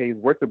resume. Okay, he's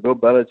worked with Bill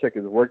Belichick.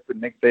 He's worked with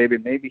Nick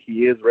Saban. Maybe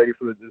he is ready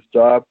for this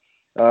job.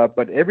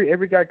 But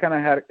every guy kind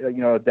of had,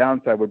 a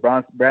downside. With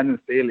Brandon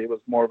Staley, it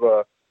was more of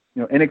a,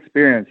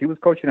 inexperience. He was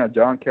coaching at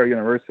John Carroll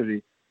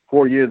University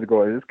 4 years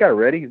ago. Is this guy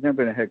ready? He's never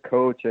been a head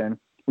coach. And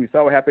we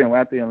saw what happened in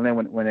Anthony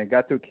Lynn when it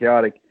got too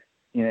chaotic.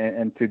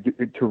 And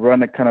to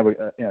run a kind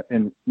of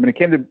and when it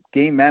came to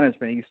game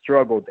management, he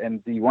struggled.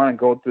 And do you want to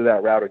go through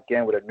that route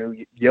again with a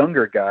new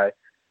younger guy?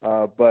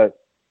 But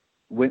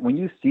when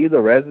you see the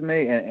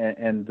resume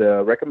and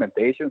the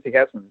recommendations, he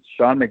has from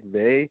Sean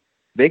McVay,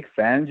 Vic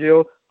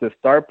Fangio, the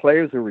star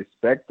players who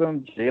respect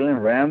him,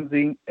 Jalen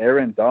Ramsey,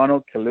 Aaron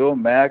Donald, Khalil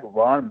Mack,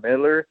 Von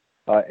Miller.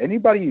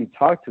 Anybody you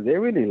talk to, they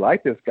really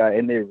like this guy,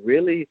 and they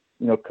really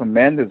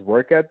commend his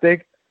work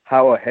ethic.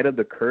 How ahead of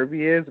the curve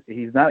he is.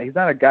 He's not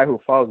a guy who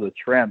follows the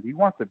trend. He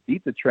wants to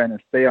beat the trend and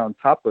stay on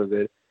top of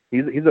it.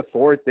 He's a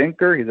forward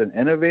thinker. He's an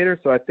innovator.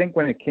 So I think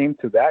when it came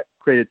to that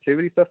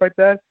creativity, stuff like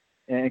that,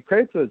 and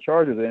credit to the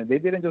Chargers, and they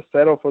didn't just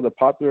settle for the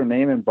popular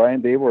name in Brian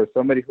Daboll or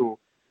somebody who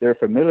they're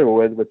familiar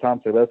with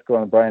Tom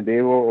Telesco and Brian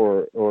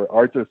Daboll or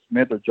Arthur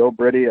Smith or Joe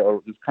Brady,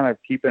 or just kind of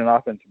keeping it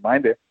offensive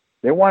minded.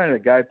 They wanted a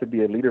guy to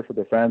be a leader for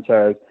the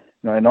franchise,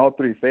 in all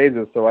 3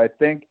 phases. So I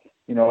think,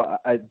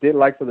 I did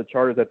like for the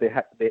Chargers that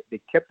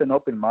they kept an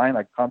open mind,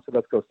 like Tom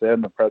Telesco said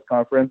in the press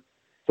conference.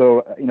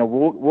 So,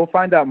 we'll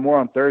find out more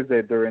on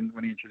Thursday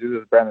when he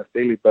introduces Brandon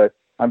Staley. But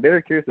I'm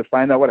very curious to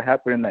find out what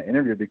happened in that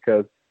interview,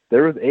 because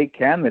there was 8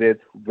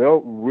 candidates,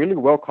 really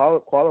well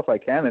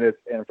qualified candidates,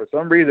 and for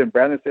some reason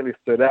Brandon Staley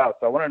stood out.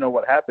 So I want to know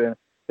what happened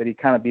that he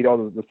kind of beat all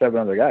the 7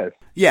 other guys.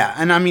 Yeah,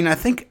 and I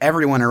think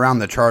everyone around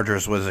the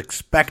Chargers was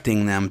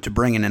expecting them to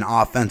bring in an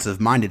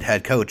offensive-minded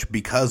head coach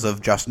because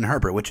of Justin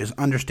Herbert, which is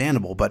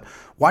understandable. But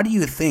why do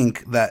you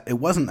think that it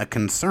wasn't a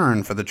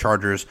concern for the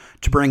Chargers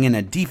to bring in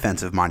a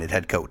defensive-minded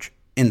head coach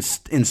in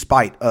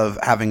spite of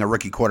having a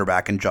rookie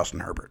quarterback in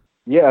Justin Herbert?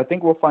 Yeah, I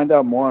think we'll find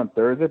out more on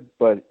Thursday,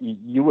 but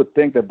you would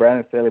think that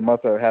Brandon Staley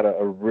must have had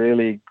a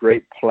really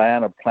great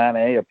plan, a plan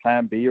A, a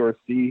plan B, or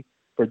C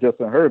for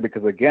Justin Herbert,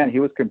 because again, he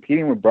was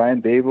competing with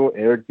Brian Daboll,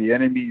 Eric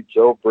Bieniemy,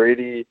 Joe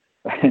Brady,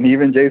 and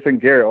even Jason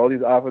Garrett, all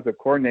these offensive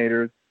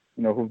coordinators,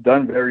 who've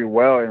done very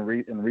well in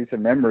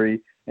recent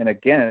memory. And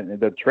again,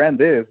 the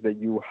trend is that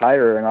you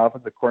hire an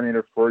offensive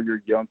coordinator for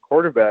your young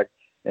quarterback.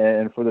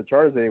 And for the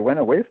Chargers, they went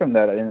away from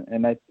that.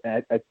 And I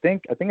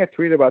think I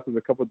tweeted about this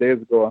a couple of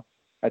days ago.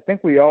 I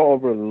think we all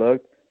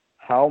overlooked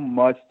how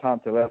much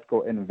Tom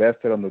Telesco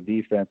invested on the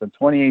defense. In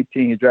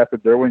 2018, he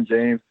drafted Derwin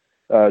James,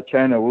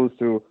 Chen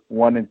Owusu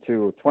 1 and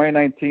 2.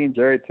 2019,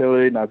 Jerry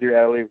Tillery, Nazir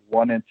Adderley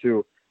 1 and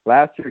 2.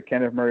 Last year,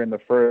 Kenneth Murray in the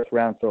first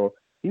round. So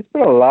he's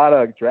put a lot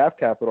of draft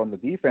capital on the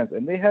defense,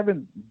 and they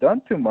haven't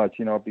done too much.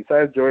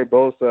 Besides Joey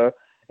Bosa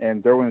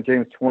and Derwin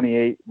James'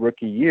 28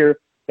 rookie year,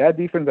 that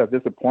defense has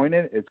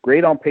disappointed. It's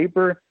great on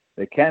paper.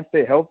 They can't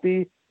stay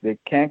healthy. They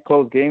can't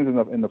close games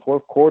in the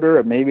fourth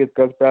quarter. Maybe it's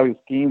Gus Bradley's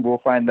scheme. We'll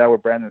find out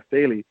with Brandon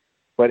Staley.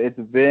 But it's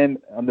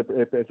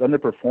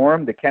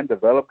underperformed. They can't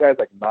develop guys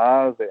like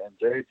Nas and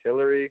Jerry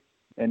Tillery,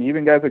 and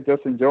even guys like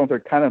Justin Jones are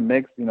kind of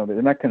mixed.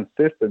 They're not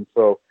consistent.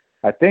 So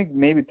I think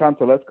maybe Tom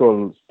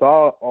Telesco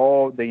saw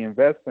all the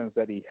investments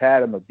that he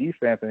had in the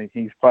defense, and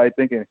he's probably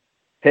thinking,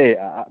 hey,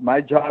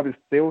 my job is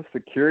still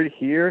secured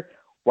here.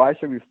 Why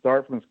should we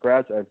start from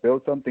scratch? I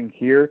built something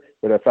here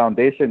with a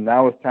foundation.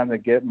 Now it's time to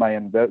get my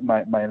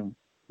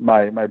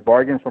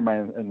bargain for my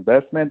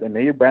investment. And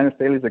maybe Brandon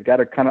Staley's got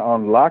to kind of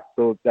unlock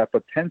that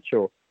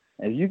potential.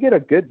 And if you get a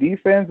good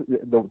defense,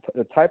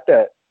 the type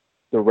that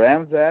the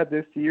Rams had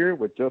this year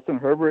with Justin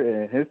Herbert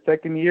in his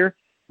second year,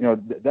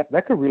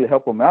 that could really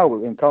help them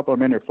out in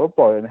complementary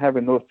football and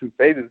having those two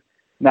phases.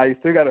 Now, you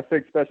still got to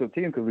fix special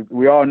teams because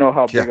we all know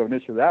how big of an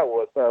issue that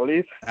was. So at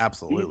least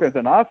defense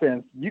and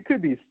offense, you could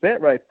be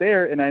set right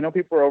there. And I know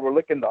people are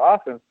overlooking the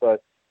offense,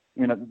 but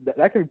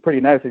that could be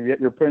pretty nice if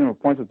you're putting up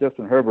points with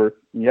Justin Herbert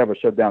and you have a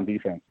shutdown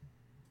defense.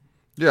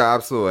 Yeah,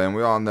 absolutely. And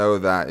we all know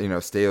that,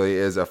 Staley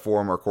is a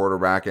former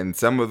quarterback, and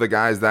some of the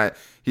guys that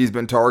he's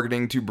been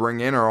targeting to bring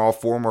in are all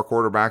former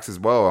quarterbacks as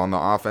well on the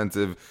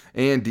offensive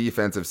and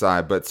defensive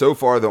side. But so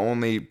far, the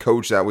only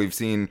coach that we've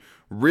seen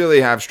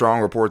really have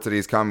strong reports that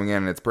he's coming in,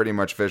 and it's pretty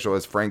much official,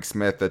 is Frank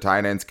Smith, the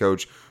tight ends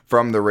coach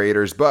from the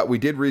Raiders. But we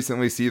did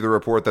recently see the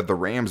report that the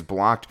Rams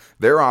blocked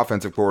their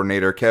offensive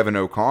coordinator, Kevin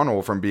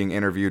O'Connell, from being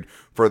interviewed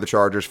for the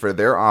Chargers for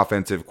their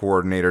offensive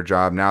coordinator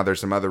job. Now there's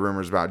some other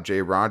rumors about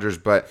Jay Rodgers,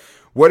 but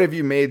what have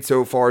you made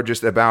so far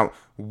just about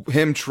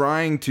him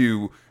trying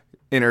to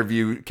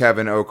interview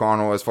Kevin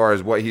O'Connell as far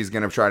as what he's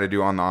going to try to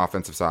do on the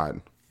offensive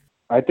side?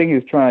 I think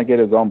he's trying to get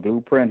his own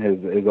blueprint,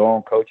 his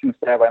own coaching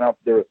staff. I know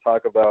there was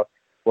talk about,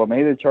 well,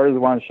 maybe the Chargers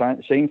want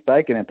Shane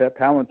Steichen and Pep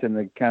Hamilton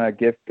to kind of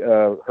give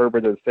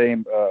Herbert the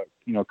same,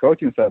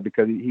 coaching staff,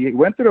 because he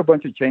went through a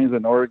bunch of changes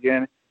in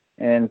Oregon,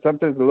 and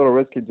sometimes a little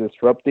risky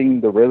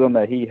disrupting the rhythm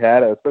that he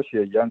had,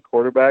 especially a young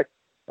quarterback.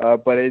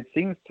 But it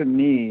seems to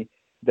me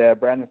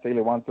that Brandon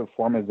Staley wants to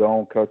form his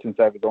own coaching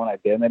staff, his own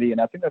identity, and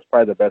I think that's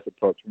probably the best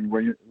approach.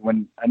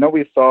 When I know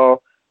we saw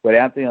with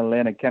Anthony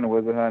Lynn and Ken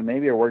Whisenhunt,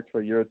 maybe it worked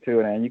for a year or two,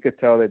 and you could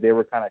tell that they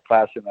were kind of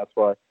clashing. That's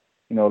why,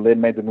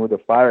 Lynn made the move to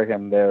fire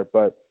him there.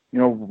 But,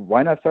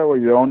 why not start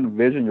with your own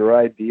vision, your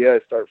idea,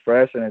 start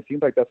fresh? And it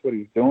seems like that's what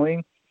he's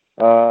doing.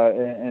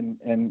 I'm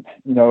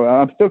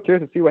still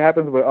curious to see what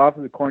happens with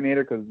offensive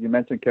coordinator, because you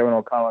mentioned Kevin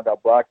O'Connell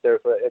got blocked there.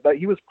 So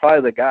he was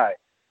probably the guy.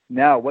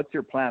 Now, what's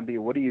your plan B?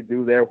 What do you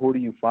do there? Who do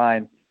you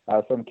find?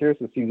 So I'm curious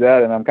to see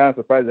that, and I'm kind of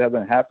surprised it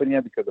hasn't happened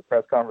yet because the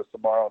press conference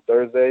tomorrow on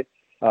Thursday.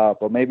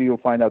 But maybe you'll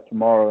find out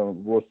tomorrow,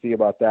 and we'll see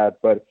about that.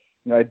 But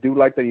I do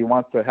like that he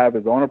wants to have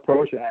his own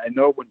approach. And I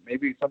know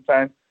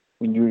sometimes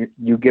when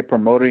you get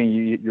promoted and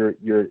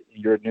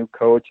you're a new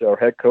coach or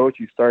head coach,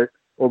 you start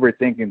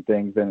overthinking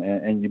things,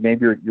 and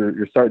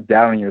you start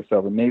doubting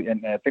yourself.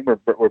 And I think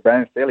with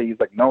Brandon Staley, he's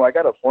like, no, I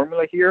got a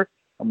formula here.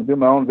 I'm gonna do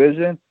my own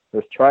vision.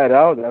 Let's try it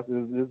out.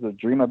 This is a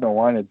dream I've been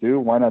wanting to do.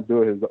 Why not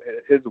do it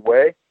his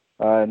way?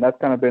 And that's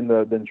kind of been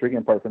the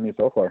intriguing part for me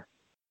so far.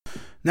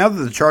 Now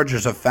that the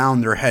Chargers have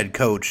found their head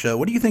coach,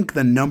 what do you think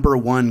the number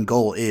one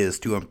goal is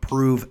to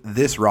improve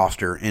this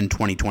roster in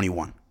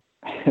 2021?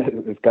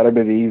 It's got to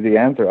be the easy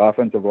answer,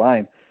 offensive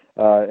line.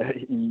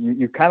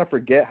 You kind of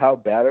forget how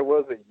bad it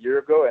was a year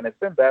ago, and it's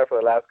been bad for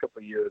the last couple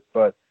of years.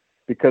 But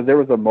because there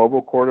was a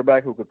mobile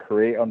quarterback who could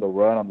create on the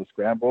run, on the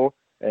scramble,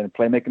 and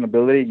playmaking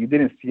ability, you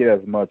didn't see it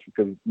as much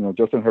because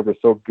Justin Herbert's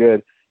so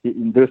good.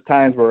 There's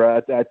times where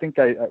I think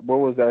what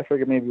was that? I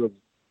forget, maybe it was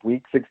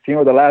week 16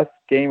 or the last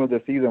game of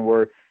the season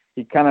where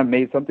he kind of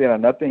made something out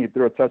of nothing. He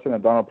threw a touchdown to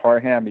Donald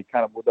Parham. He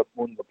kind of moved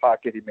in the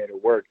pocket. He made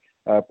it work.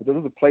 But those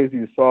are the plays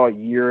you saw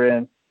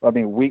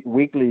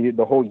weekly,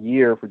 the whole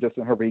year for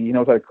Justin Herbert. He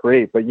knows how to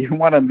create, but you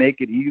want to make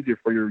it easier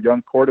for your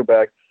young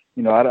quarterback.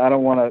 I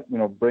don't want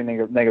to bring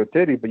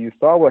negativity, but you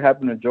saw what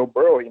happened to Joe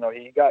Burrow.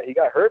 He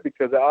got hurt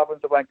because the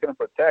offensive line couldn't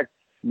protect.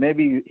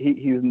 Maybe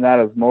he's not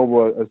as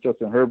mobile as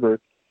Justin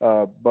Herbert,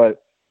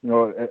 but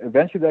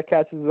eventually that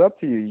catches up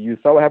to you. You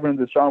saw what happened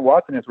to Deshaun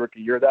Watson his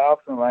rookie year. The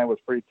offensive line was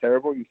pretty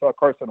terrible. You saw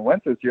Carson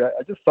Wentz this year.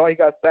 I just saw he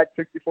got sacked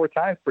 64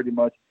 times pretty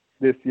much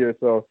this year.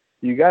 So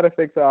you got to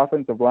fix the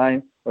offensive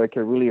line, or it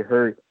can really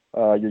hurt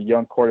your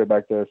young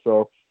quarterback there.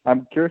 So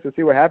I'm curious to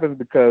see what happens,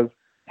 because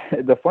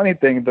the funny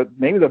thing,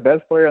 maybe the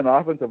best player on the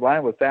offensive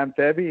line was Sam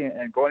Tebby,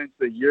 and going into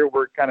the year,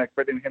 we're kind of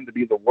expecting him to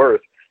be the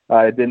worst.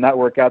 It did not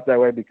work out that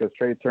way because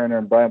Trey Turner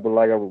and Brian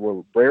Bulaga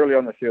were rarely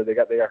on the field. They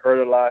got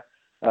hurt a lot.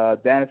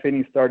 Dan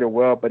Finney started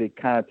well, but he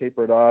kind of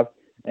tapered off.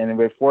 And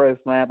with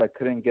Forrest Lamp, I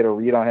couldn't get a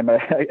read on him.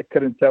 I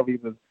couldn't tell if he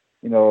was,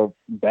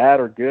 bad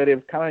or good. It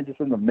was kind of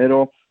just in the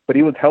middle, but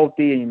he was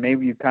healthy, and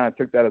maybe you kind of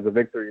took that as a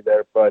victory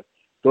there. But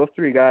those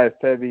three guys,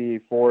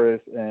 Tebby,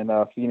 Forrest, and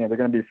Finney, they're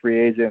going to be free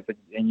agents,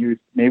 and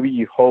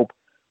you hope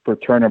for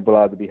Turner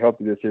Bulaga to be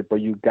healthy this year,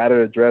 but you got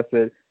to address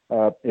it.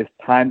 It's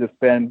time to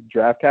spend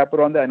draft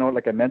capital on that. I know,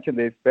 like I mentioned,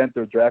 they spent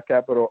their draft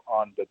capital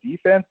on the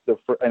defense.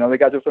 I know they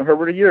got Justin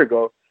Herbert a year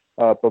ago,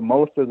 but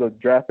most of the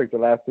draft picks the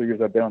last 2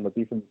 years have been on the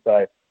defensive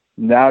side.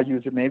 Now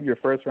use maybe your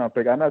first-round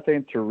pick. I'm not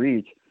saying to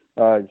reach.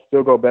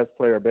 Still go best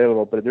player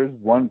available, but if there's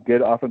one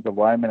good offensive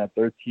lineman at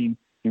 13,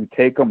 you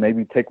take them,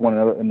 maybe take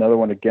another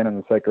one again in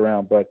the second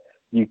round, but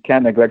you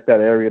can't neglect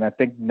that area. And I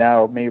think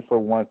now, maybe for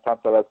once, Tom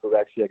Telesco is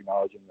actually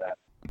acknowledging that.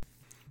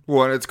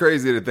 Well, and it's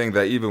crazy to think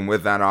that even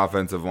with that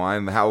offensive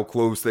line, how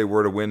close they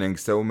were to winning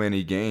so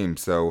many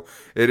games. So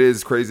it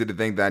is crazy to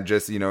think that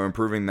just,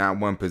 improving that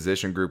one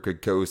position group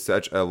could go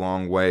such a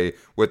long way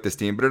with this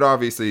team. But it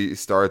obviously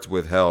starts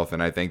with health.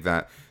 And I think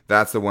that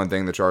that's the one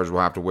thing the Chargers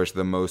will have to wish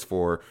the most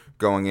for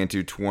going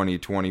into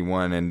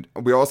 2021. And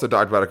we also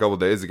talked about a couple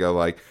days ago,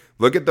 like,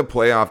 look at the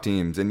playoff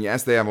teams. And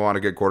yes, they have a lot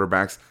of good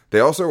quarterbacks. They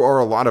also are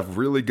a lot of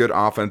really good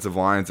offensive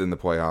lines in the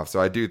playoffs.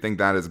 So I do think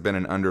that has been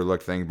an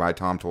underlooked thing by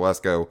Tom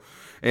Telesco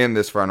and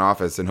this front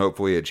office, and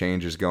hopefully it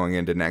changes going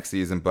into next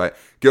season. But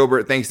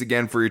Gilbert, thanks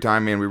again for your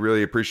time, man. We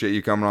really appreciate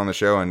you coming on the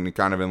show and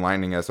kind of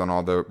enlightening us on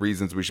all the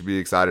reasons we should be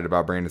excited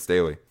about Brandon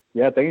Staley.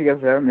 Yeah, thank you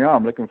guys for having me on.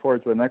 I'm looking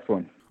forward to the next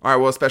one. All right,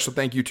 well, a special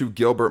thank you to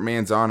Gilbert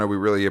Manzano. We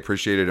really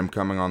appreciated him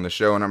coming on the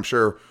show, and I'm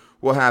sure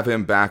we'll have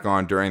him back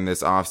on during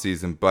this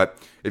offseason. But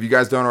if you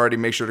guys don't already,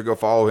 make sure to go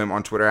follow him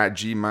on Twitter at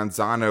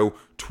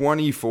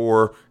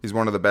gmanzano24. He's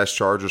one of the best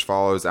Chargers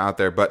follows out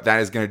there. But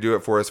that is going to do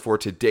it for us for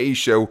today's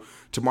show.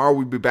 Tomorrow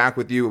we'll be back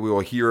with you. We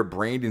will hear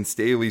Brandon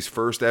Staley's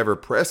first ever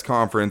press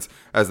conference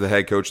as the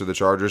head coach of the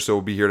Chargers. So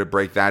we'll be here to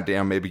break that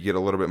down, maybe get a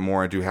little bit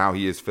more into how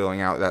he is filling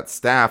out that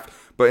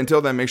staff. But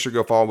until then, make sure to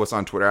go follow us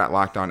on Twitter at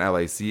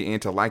LockedOnLAC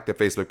and to like the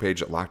Facebook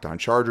page at Locked On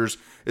Chargers,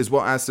 as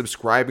well as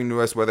subscribing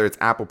to us, whether it's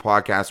Apple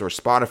Podcasts or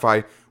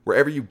Spotify.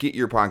 Wherever you get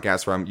your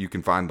podcast from, you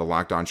can find the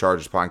Locked On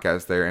Chargers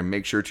podcast there, and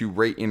make sure to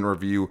rate and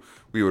review.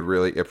 We would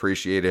really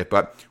appreciate it.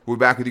 But we'll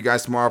be back with you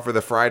guys tomorrow for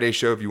the Friday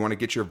show. If you want to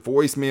get your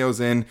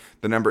voicemails in,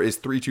 the number is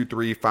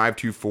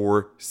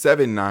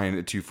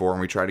 323-524-7924,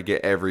 and we try to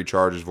get every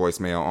Chargers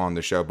voicemail on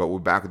the show. But we'll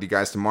be back with you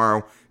guys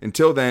tomorrow.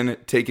 Until then,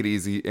 take it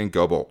easy and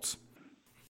go Bolts.